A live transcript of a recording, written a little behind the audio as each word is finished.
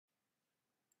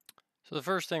So the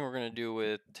first thing we're going to do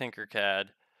with Tinkercad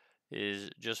is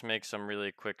just make some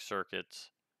really quick circuits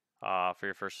for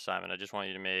your first assignment. I just want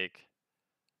you to make,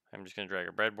 I'm just going to drag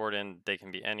a breadboard in. They can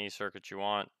be any circuit you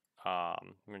want.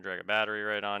 I'm going to drag a battery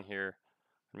right on here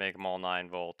and make them all 9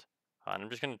 volt. And I'm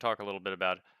just going to talk a little bit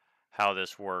about how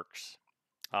this works.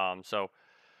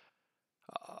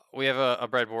 We have a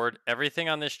breadboard. Everything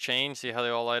on this chain, see how they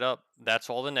all light up? That's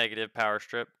all the negative power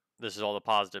strip. This is all the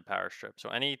positive power strip. So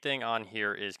anything on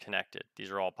here is connected.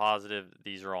 These are all positive,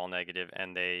 these are all negative,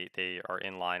 and they are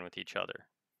in line with each other.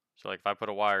 So like if I put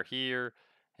a wire here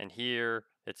and here,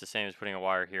 it's the same as putting a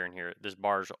wire here and here. This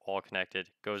bar is all connected,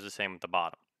 goes the same with the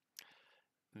bottom.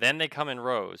 Then they come in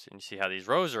rows, and you see how these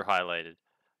rows are highlighted.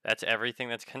 That's everything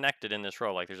that's connected in this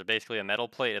row. Like there's basically a metal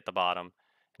plate at the bottom.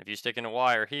 And if you stick in a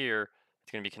wire here,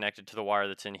 it's going to be connected to the wire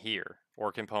that's in here,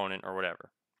 or component, or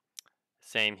whatever.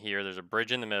 Same here, there's a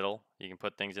bridge in the middle. You can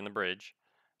put things in the bridge.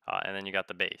 And then you got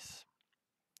the base.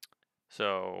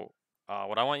 So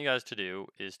what I want you guys to do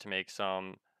is to make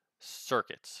some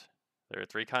circuits. There are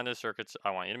 3 kinds of circuits I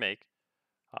want you to make.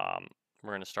 We're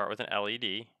going to start with an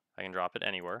LED. I can drop it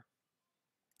anywhere.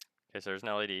 Okay, so there's an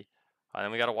LED. And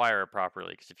then we got to wire it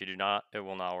properly, because if you do not, it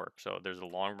will not work. So there's the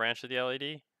long branch of the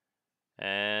LED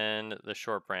and the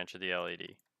short branch of the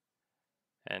LED.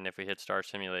 And if we hit start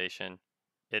simulation,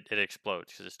 it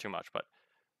explodes because it's too much. But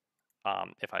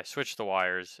if I switch the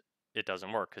wires, it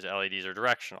doesn't work because LEDs are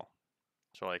directional.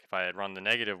 So like if I had run the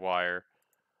negative wire,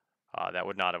 that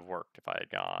would not have worked. If I had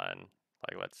gone,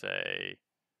 like let's say,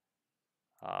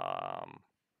 I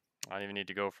don't even need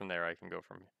to go from there. I can go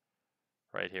from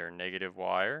right here, negative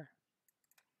wire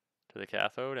to the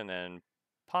cathode, and then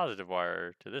positive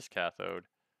wire to this cathode.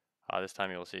 This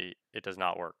time you'll see it does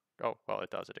not work. Oh, well,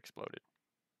 it does. It exploded.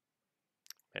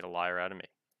 Made a liar out of me.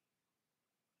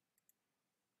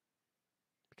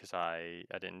 Because I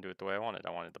didn't do it the way I wanted. I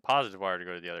wanted the positive wire to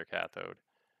go to the other cathode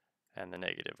and the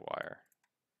negative wire.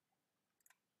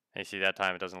 And you see that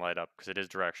time it doesn't light up because it is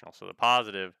directional. So the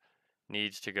positive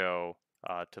needs to go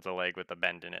to the leg with the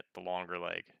bend in it, the longer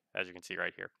leg, as you can see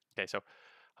right here. Okay, so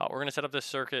we're going to set up this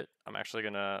circuit. I'm actually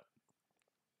going to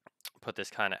put this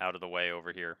kind of out of the way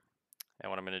over here. And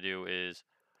what I'm going to do is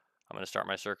I'm going to start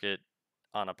my circuit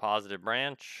on a positive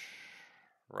branch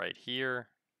right here.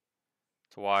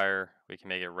 It's a wire. We can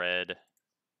make it red.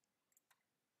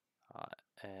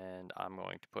 And I'm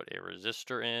going to put a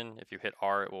resistor in. If you hit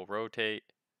R, it will rotate.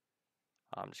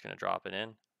 I'm just going to drop it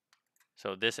in.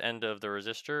 So this end of the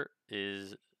resistor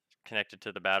is connected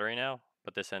to the battery now,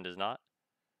 but this end is not.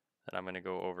 Then I'm going to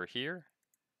go over here.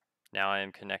 Now I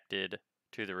am connected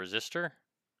to the resistor.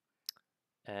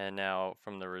 And now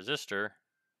from the resistor,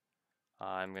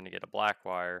 I'm going to get a black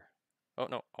wire. Oh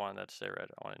no, I wanted that to stay red.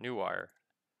 I want a new wire.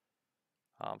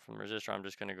 From the resistor, I'm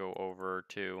just going to go over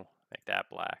to make that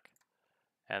black.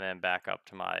 And then back up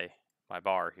to my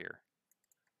bar here.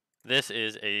 This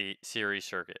is a series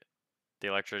circuit. The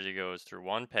electricity goes through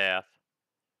one path,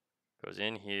 goes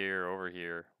in here, over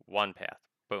here, one path.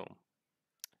 Boom.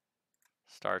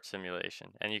 Start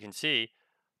simulation. And you can see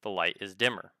the light is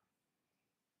dimmer.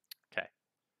 Okay.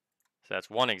 So that's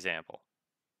one example.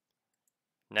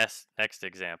 Next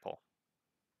example.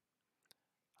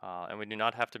 And we do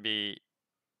not have to be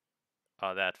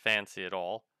that fancy at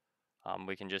all.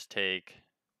 We can just take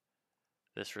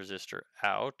this resistor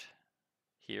out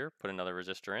here, put another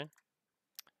resistor in,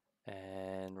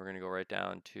 and we're going to go right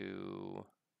down to,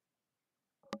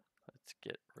 let's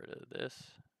get rid of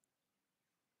this.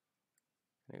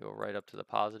 I'm going to go right up to the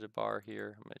positive bar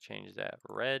here. I'm going to change that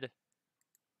red.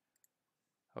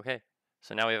 Okay,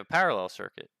 so now we have a parallel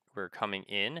circuit. We're coming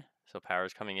in, so power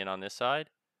is coming in on this side.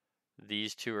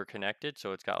 These two are connected,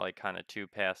 so it's got like kind of 2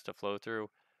 paths to flow through,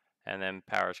 and then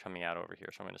power is coming out over here.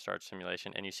 So I'm going to start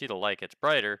simulation, and you see the light gets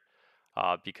brighter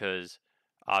because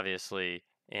obviously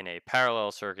in a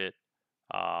parallel circuit,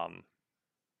 the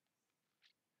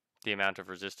amount of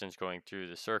resistance going through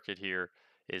the circuit here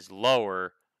is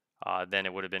lower than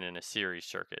it would have been in a series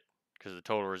circuit, because the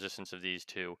total resistance of these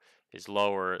two is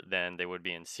lower than they would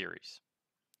be in series.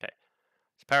 Okay,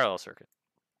 it's a parallel circuit.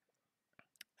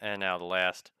 And now the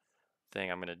last thing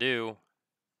I'm going to do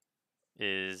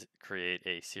is create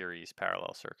a series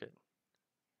parallel circuit.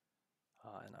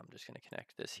 And I'm just going to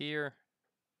connect this here.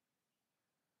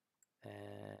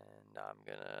 And I'm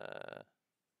going to,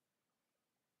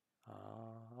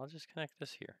 I'll just connect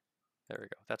this here. There we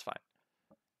go, that's fine.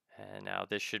 And now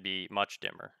this should be much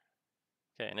dimmer.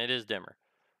 Okay, and it is dimmer.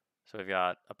 So we've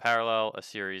got a parallel, a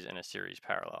series, and a series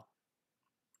parallel.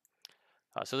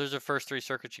 So those are the first 3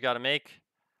 circuits you got to make.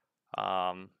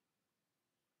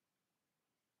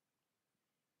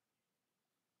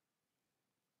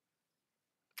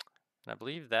 And I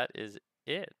believe that is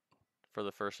it for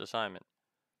the first assignment.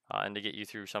 And to get you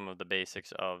through some of the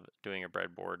basics of doing a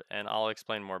breadboard. And I'll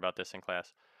explain more about this in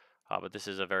class. But this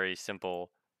is a very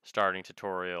simple starting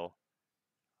tutorial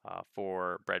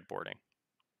for breadboarding.